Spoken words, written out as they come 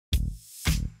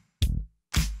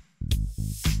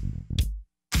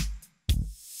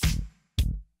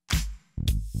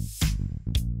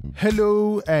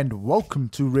Hello and welcome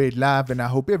to RedLive, and I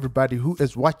hope everybody who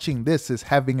is watching this is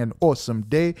having an awesome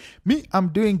day. Me, I'm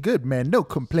doing good, man. No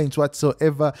complaints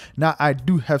whatsoever. Now, I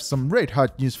do have some red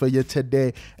hot news for you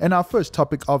today. And our first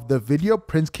topic of the video,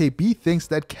 Prince Kaybee thinks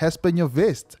that Cassper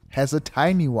Nyovest has a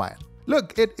tiny one.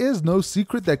 Look, it is no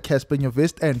secret that Cassper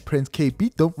Nyovest and Prince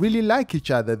Kaybee don't really like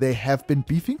each other. They have been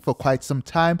beefing for quite some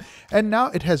time, and now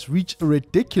it has reached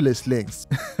ridiculous lengths.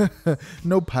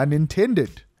 No pun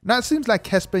intended. Now it seems like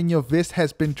Cassper Nyovest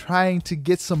has been trying to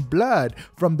get some blood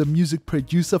from the music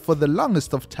producer for the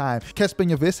longest of time. Cassper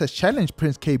Nyovest has challenged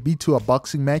Prince Kaybee to a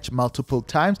boxing match multiple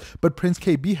times, but Prince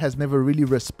Kaybee has never really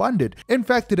responded. In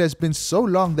fact, it has been so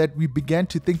long that we began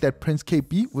to think that Prince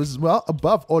Kaybee was well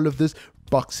above all of this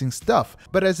boxing stuff.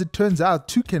 But as it turns out,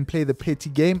 two can play the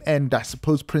petty game, and I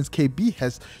suppose Prince Kaybee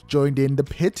has joined in the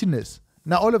pettiness.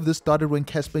 Now all of this started when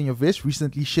Cassper Nyovest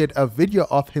recently shared a video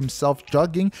of himself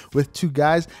jogging with two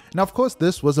guys. Now of course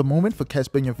this was a moment for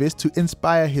Cassper Nyovest to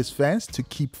inspire his fans to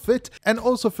keep fit and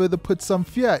also further put some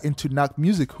fear into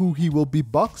MacG, who he will be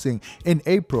boxing in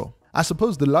April. I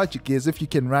suppose the logic is if you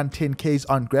can run 10Ks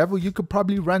on gravel, you could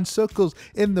probably run circles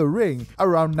in the ring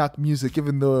around MacG,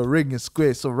 even though a ring is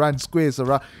square, so run squares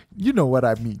around, you know what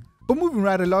I mean. But moving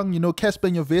right along, Cassper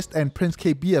Nyovest and Prince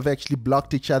Kaybee have actually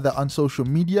blocked each other on social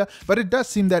media, but it does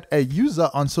seem that a user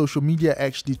on social media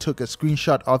actually took a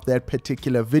screenshot of that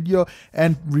particular video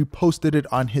and reposted it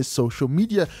on his social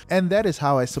media, and that is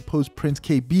how I suppose Prince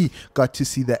Kaybee got to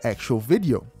see the actual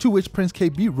video. To which Prince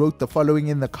Kaybee wrote the following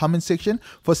in the comment section: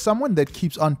 "For someone that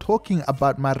keeps on talking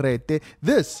about Marete,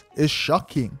 this is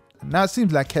shocking." Now it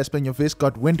seems like Cassper Nyovest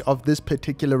got wind of this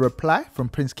particular reply from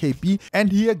Prince Kaybee,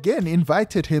 and he again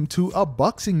invited him to a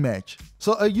boxing match.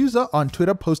 So a user on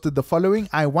Twitter posted the following: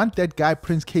 "I want that guy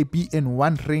Prince Kaybee in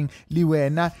one ring,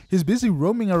 liwena. He's busy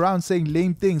roaming around saying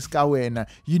lame things, kawena.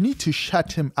 You need to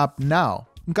shut him up now.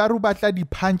 Nkarubatla di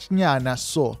punch nyana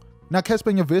so." Now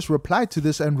Cassper Nyovest replied to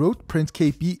this and wrote, "Prince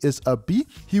Kaybee is a B.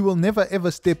 He will never ever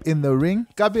step in the ring.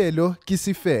 Kabelo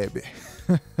kisifebe."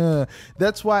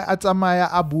 That's why Atamaya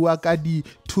Abua Kadi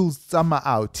tools Sama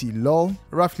outi lol.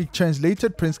 Roughly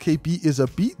translated, Prince Kaybee is a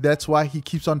B. That's why he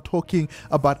keeps on talking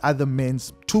about other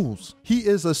men's tools. He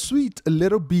is a sweet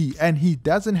little B, and he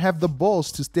doesn't have the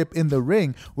balls to step in the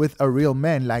ring with a real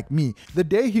man like me. The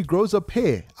day he grows a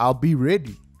pair, I'll be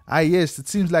ready. Ah yes, it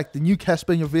seems like the new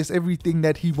Cassper Nyovest, everything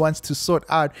that he wants to sort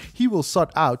out, he will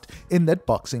sort out in that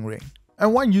boxing ring.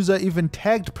 And one user even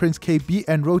tagged Prince Kaybee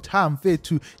and wrote Hamfe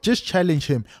to just challenge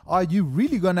him. Are you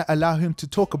really gonna allow him to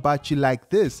talk about you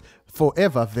like this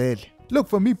forever, Vel? Look,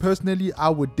 for me personally, I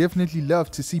would definitely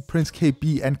love to see Prince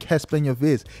Kaybee and Cassper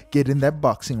Nyovest get in that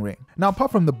boxing ring. Now,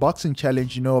 apart from the boxing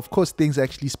challenge, of course, things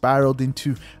actually spiraled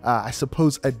into, I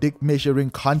suppose, a dick measuring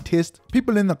contest.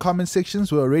 People in the comment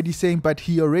sections were already saying, but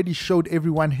he already showed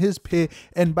everyone his pair,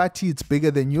 and Bati, it's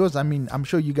bigger than yours. I mean, I'm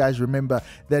sure you guys remember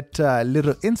that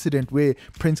little incident where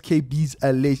Prince Kaybee's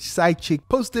alleged side chick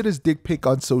posted his dick pic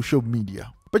on social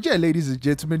media. But yeah, ladies and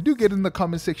gentlemen, do get in the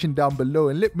comment section down below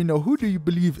and let me know, who do you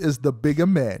believe is the bigger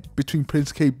man between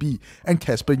Prince Kaybee and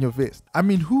Cassper Nyovest? I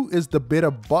mean, who is the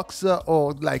better boxer,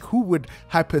 or like who would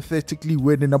hypothetically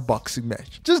win in a boxing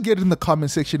match? Just get in the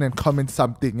comment section and comment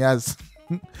something as...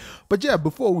 But yeah,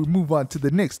 before we move on to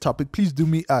the next topic, please do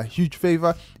me a huge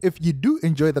favor. If you do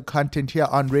enjoy the content here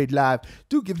on RedLive,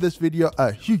 do give this video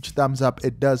a huge thumbs up.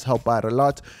 It does help out a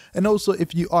lot. And also,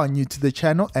 if you are new to the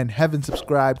channel and haven't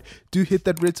subscribed, do hit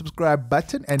that red subscribe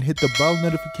button and hit the bell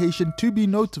notification to be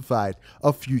notified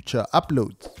of future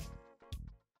uploads.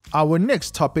 Our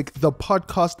next topic, the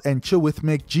podcast and chill with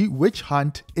MacG witch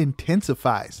hunt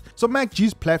intensifies. So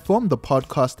MacG's platform, the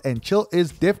podcast and chill,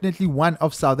 is definitely one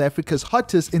of South Africa's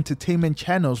hottest entertainment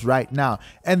channels right now.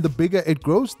 And the bigger it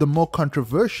grows, the more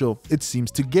controversial it seems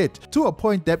to get, to a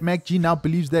point that MacG now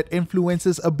believes that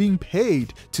influencers are being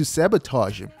paid to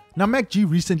sabotage him. Now, MacG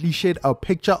recently shared a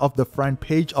picture of the front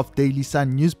page of Daily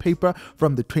Sun newspaper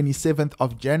from the 27th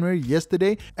of January,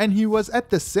 yesterday, and he was at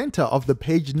the center of the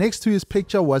page. Next to his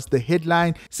picture was the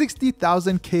headline,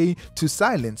 60,000K to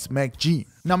silence MacG.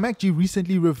 Now, MacG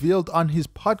recently revealed on his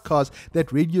podcast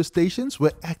that radio stations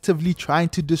were actively trying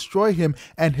to destroy him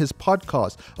and his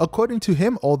podcast. According to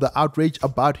him, all the outrage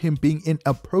about him being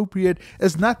inappropriate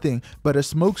is nothing but a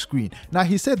smokescreen. Now,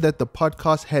 he said that the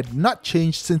podcast had not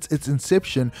changed since its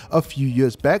inception a few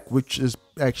years back, which is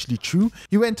actually true.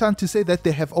 He went on to say that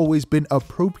they have always been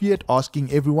appropriate,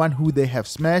 asking everyone who they have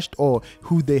smashed or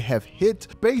who they have hit,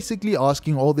 basically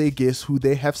asking all their guests who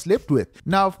they have slept with.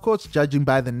 Now, of course, judging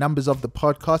by the numbers of the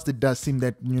podcast, it does seem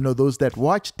that, those that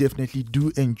watch definitely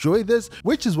do enjoy this,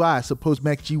 which is why I suppose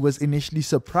MacG was initially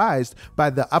surprised by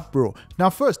the uproar. Now,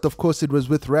 first, of course, it was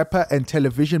with rapper and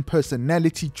television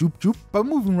personality Joop Joop, but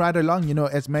moving right along,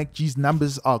 as MacG's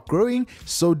numbers are growing,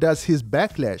 so does his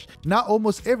backlash. Now,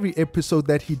 almost every episode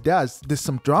that he does, there's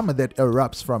some drama that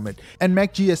erupts from it, and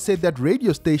MacG has said that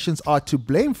radio stations are to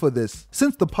blame for this,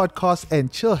 since the podcast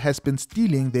and chill has been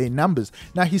stealing their numbers.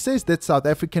 Now, he says that South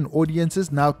African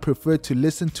audiences now prefer to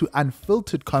listen to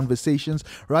unfiltered conversations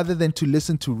rather than to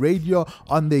listen to radio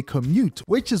on their commute,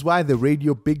 which is why the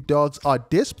radio big dogs are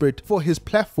desperate for his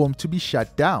platform to be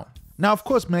shut down. Now, of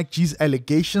course, MacG's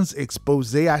allegations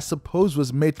expose, I suppose,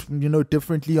 was met,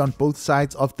 differently on both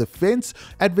sides of the fence.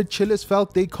 Advert chillers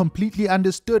felt they completely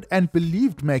understood and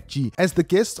believed MacG, as the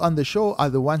guests on the show are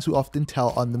the ones who often tell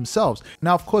on themselves.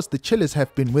 Now, of course, the chillers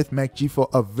have been with MacG for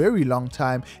a very long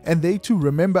time, and they too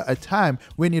remember a time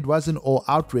when it wasn't all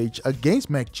outrage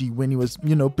against MacG when he was,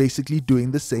 basically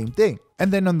doing the same thing.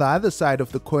 And then on the other side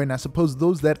of the coin, I suppose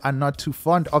those that are not too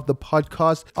fond of the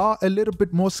podcast are a little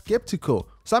bit more skeptical.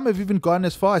 Some have even gone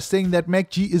as far as saying that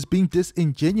MacG is being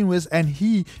disingenuous and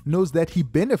he knows that he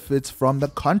benefits from the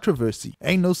controversy.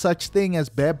 Ain't no such thing as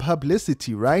bad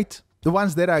publicity, right? The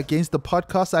ones that are against the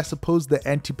podcast, I suppose the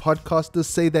anti-podcasters,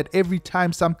 say that every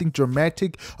time something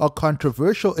dramatic or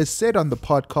controversial is said on the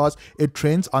podcast, it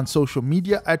trends on social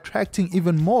media, attracting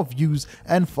even more views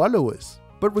and followers.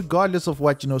 But regardless of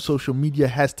what social media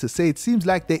has to say, it seems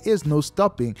like there is no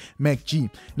stopping MacG.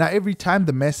 Now, every time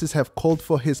the masses have called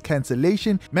for his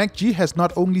cancellation, MacG has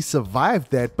not only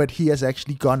survived that, but he has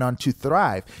actually gone on to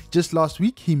thrive. Just last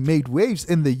week, he made waves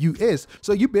in the US,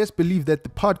 so you best believe that the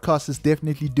podcast is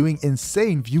definitely doing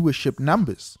insane viewership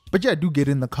numbers. But yeah, do get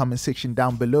in the comment section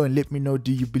down below and let me know,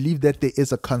 do you believe that there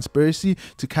is a conspiracy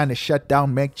to kind of shut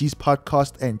down MacG's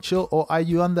podcast and chill, or are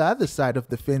you on the other side of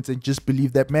the fence and just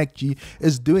believe that MacG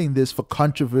is doing this for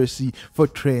controversy, for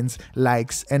trends,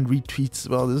 likes and retweets?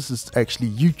 Well, this is actually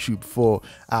YouTube for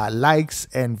likes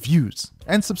and views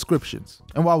and subscriptions.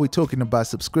 And while we're talking about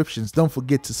subscriptions, don't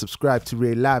forget to subscribe to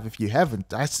RedLive if you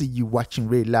haven't. I see you watching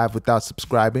RedLive without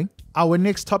subscribing. Our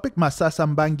next topic,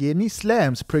 Masasa Mbangeni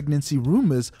slams pregnancy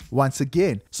rumors once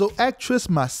again. So actress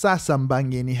Masasa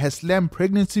Mbangeni has slammed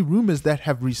pregnancy rumors that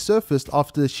have resurfaced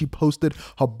after she posted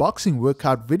her boxing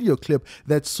workout video clip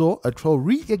that saw a troll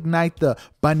reignite the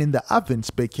bun in the oven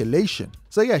speculation.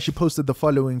 So yeah, she posted the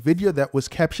following video that was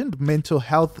captioned, "Mental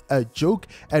health a joke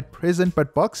at present,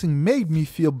 but boxing made me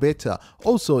feel better.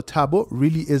 Also, Thabo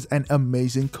really is an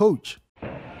amazing coach."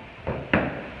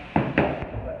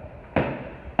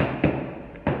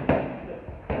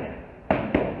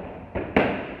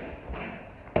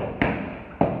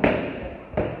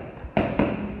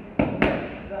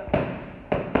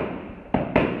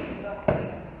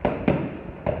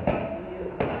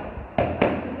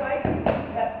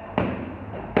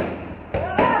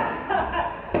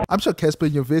 I'm sure Cassper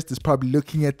Nyovest is probably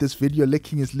looking at this video,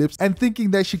 licking his lips and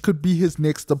thinking that she could be his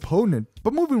next opponent.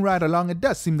 But moving right along, it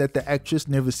does seem that the actress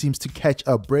never seems to catch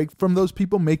a break from those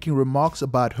people making remarks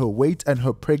about her weight and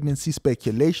her pregnancy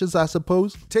speculations, I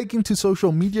suppose. Taking to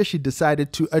social media, she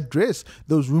decided to address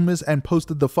those rumors and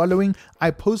posted the following: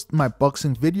 "I post my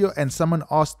boxing video and someone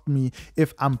asked me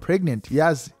if I'm pregnant.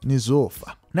 Yaz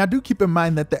nizofa." Now, do keep in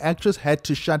mind that the actress had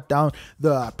to shut down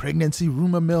the pregnancy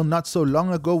rumor mill not so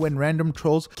long ago when random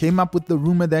trolls came up with the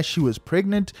rumor that she was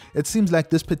pregnant. It seems like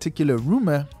this particular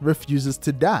rumor refuses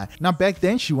to die. Now, back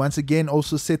then, she once again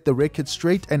also set the record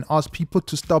straight and asked people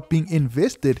to stop being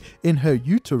invested in her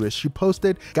uterus. She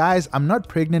posted, "Guys, I'm not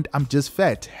pregnant, I'm just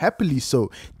fat. Happily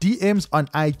so. DMs on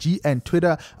IG and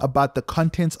Twitter about the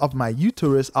contents of my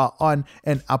uterus are on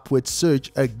an upward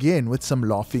surge," again with some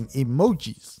laughing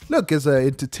emojis. Look, as an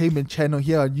entertainment channel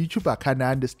here on YouTube, I kind of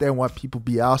understand why people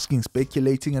be asking,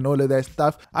 speculating and all of that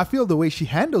stuff. I feel the way she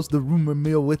handles the rumor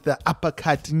mill with the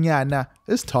uppercut nyana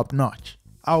is top notch.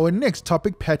 Our next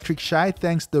topic, Patrick Shai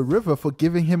thanks The River for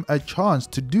giving him a chance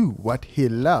to do what he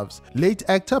loves. Late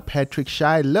actor Patrick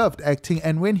Shai loved acting,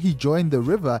 and when he joined The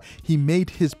River, he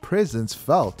made his presence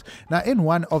felt. Now, in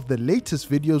one of the latest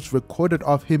videos recorded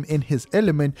of him in his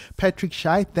element, Patrick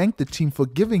Shai thanked the team for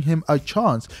giving him a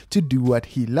chance to do what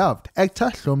he loved.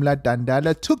 Actor Hlomla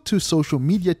Dandala took to social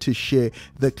media to share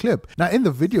the clip. Now, in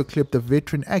the video clip, the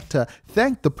veteran actor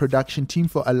thanked the production team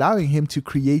for allowing him to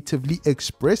creatively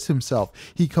express himself.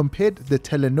 He compared the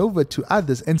telenova to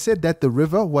others and said that the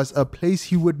river was a place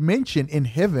he would mention in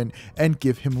heaven and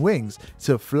give him wings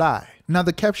to fly. Now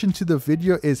the caption to the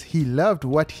video is "He loved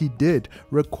what he did,"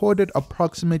 recorded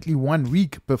approximately 1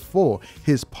 week before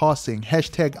his passing.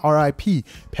 Hashtag RIP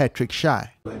Patrick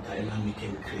Shai. Dynamic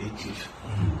and creative,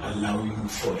 allowing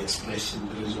for expression.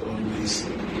 There is always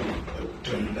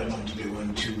they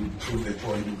want to prove a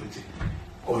point with the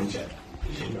conjure,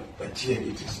 but here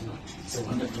it is not. It's a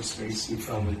wonderful space. If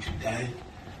I were to die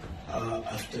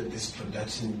after this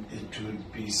production, it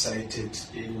would be cited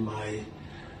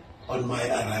on my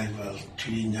arrival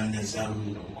to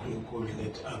Nyanazam.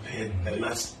 I've had the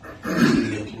last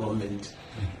brilliant moment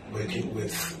working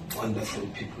with wonderful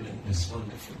people in this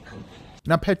wonderful company.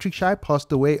 Now, Patrick Shai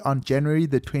passed away on January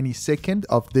the 22nd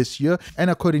of this year, and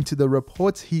according to the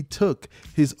reports, he took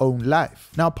his own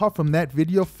life. Now, apart from that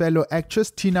video, fellow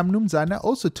actress Tina Mnumzana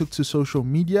also took to social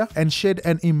media and shared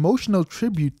an emotional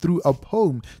tribute through a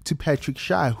poem to Patrick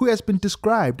Shai, who has been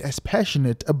described as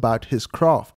passionate about his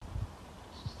craft.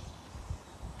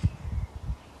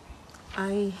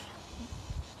 I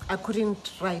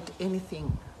couldn't write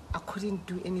anything. I couldn't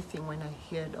do anything when I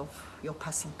heard of your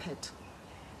passing, Pat.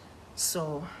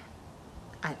 So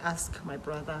I asked my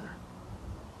brother,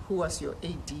 who was your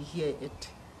AD here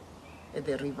at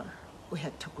the river, we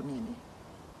had Takunene,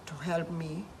 to help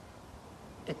me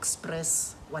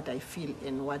express what I feel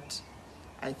and what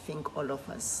I think all of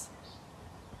us,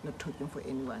 not talking for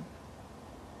anyone,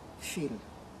 feel.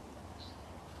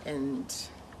 And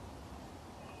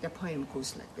the poem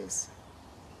goes like this.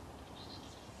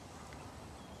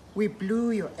 We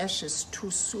blew your ashes too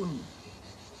soon.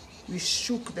 We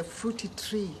shook the fruity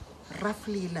tree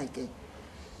roughly like a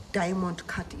diamond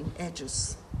cut in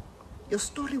edges. Your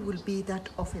story will be that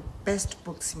of a best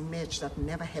boxing match that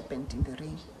never happened in the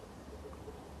ring.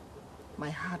 My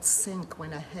heart sank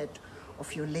when I heard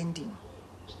of your landing.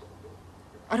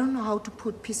 I don't know how to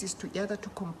put pieces together to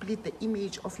complete the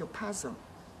image of your puzzle.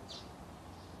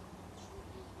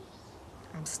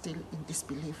 I'm still in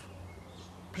disbelief.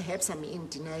 Perhaps I'm in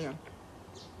denial.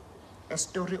 A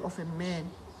story of a man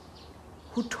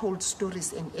who told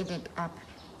stories and ended up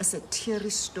as a teary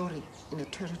story in a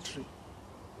territory.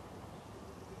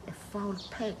 A foul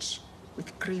patch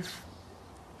with grief,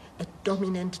 a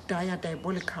dominant, dire,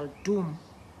 diabolical doom.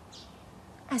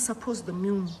 I suppose the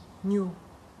moon knew.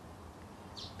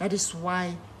 That is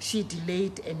why she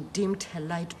delayed and dimmed her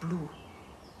light blue.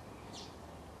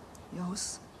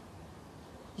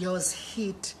 Yours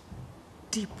hit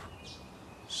deep,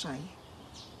 Shai.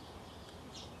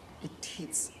 It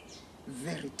hits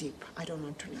very deep. I don't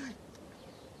want to lie.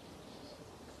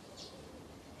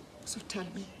 So tell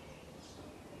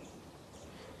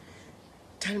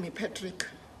me, Patrick,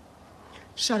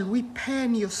 shall we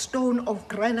pen your stone of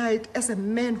granite as a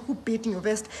man who beat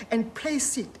Nyovest and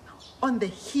place it on the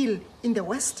hill in the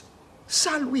west?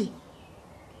 Shall we?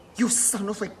 You son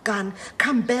of a gun,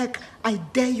 come back. I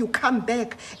dare you, come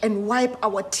back and wipe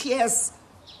our tears.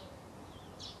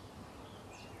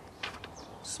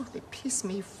 So the peace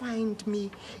may find me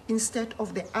instead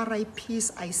of the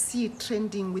RIPs I see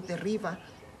trending with the river.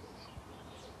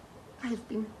 I've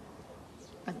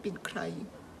been crying.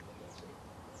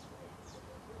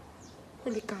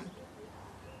 Holy God.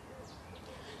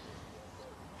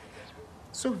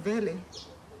 So vele,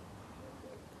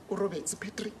 urobetse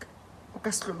Patrick,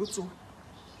 ukaslolutsu.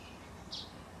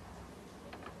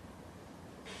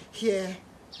 Here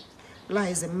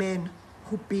lies a man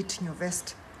who beat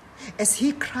Nyovest as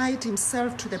he cried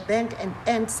himself to the bank and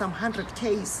earned some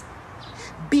 100Ks.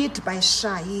 Beat by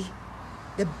Shai,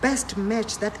 the best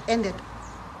match that ended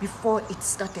before it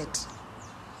started.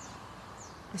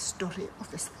 The story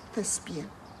of a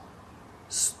thespian,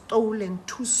 stolen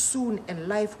too soon, a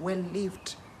life well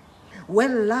lived,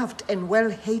 well loved and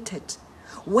well hated,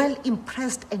 well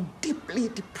impressed and deeply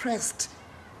depressed,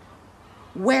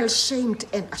 well shamed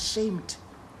and ashamed,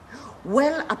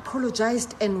 well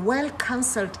apologized and well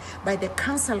cancelled by the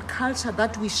cancel culture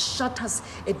that we shatters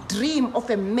a dream of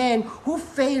a man who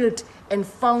failed and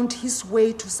found his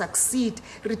way to succeed,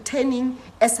 returning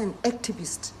as an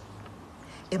activist,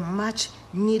 a much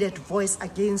needed voice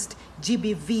against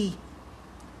GBV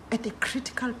at a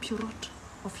critical period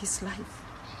of his life.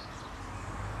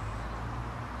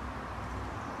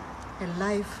 A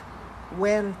life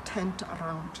well turned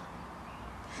around.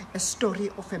 A story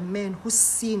of a man whose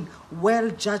sin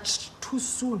well judged too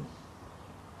soon.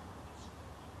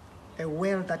 A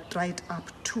well that dried up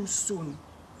too soon.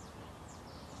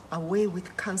 Away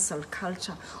with cancel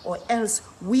culture, or else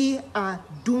we are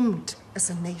doomed as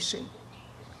a nation.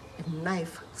 A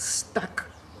knife stuck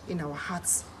in our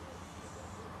hearts.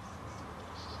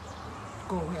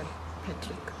 Go well,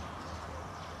 Patrick.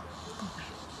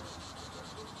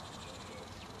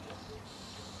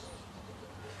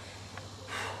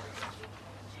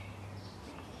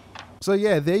 So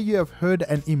yeah, there you have heard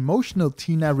an emotional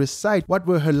Tina recite what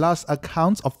were her last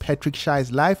accounts of Patrick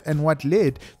Shai's life and what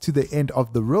led to the end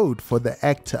of the road for the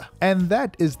actor. And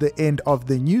that is the end of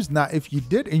the news. Now, if you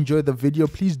did enjoy the video,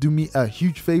 please do me a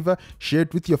huge favor, share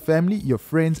it with your family, your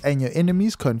friends, and your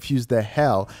enemies. Confuse the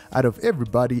hell out of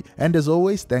everybody. And as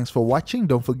always, thanks for watching.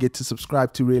 Don't forget to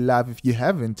subscribe to RedLive if you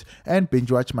haven't, and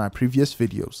binge watch my previous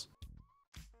videos.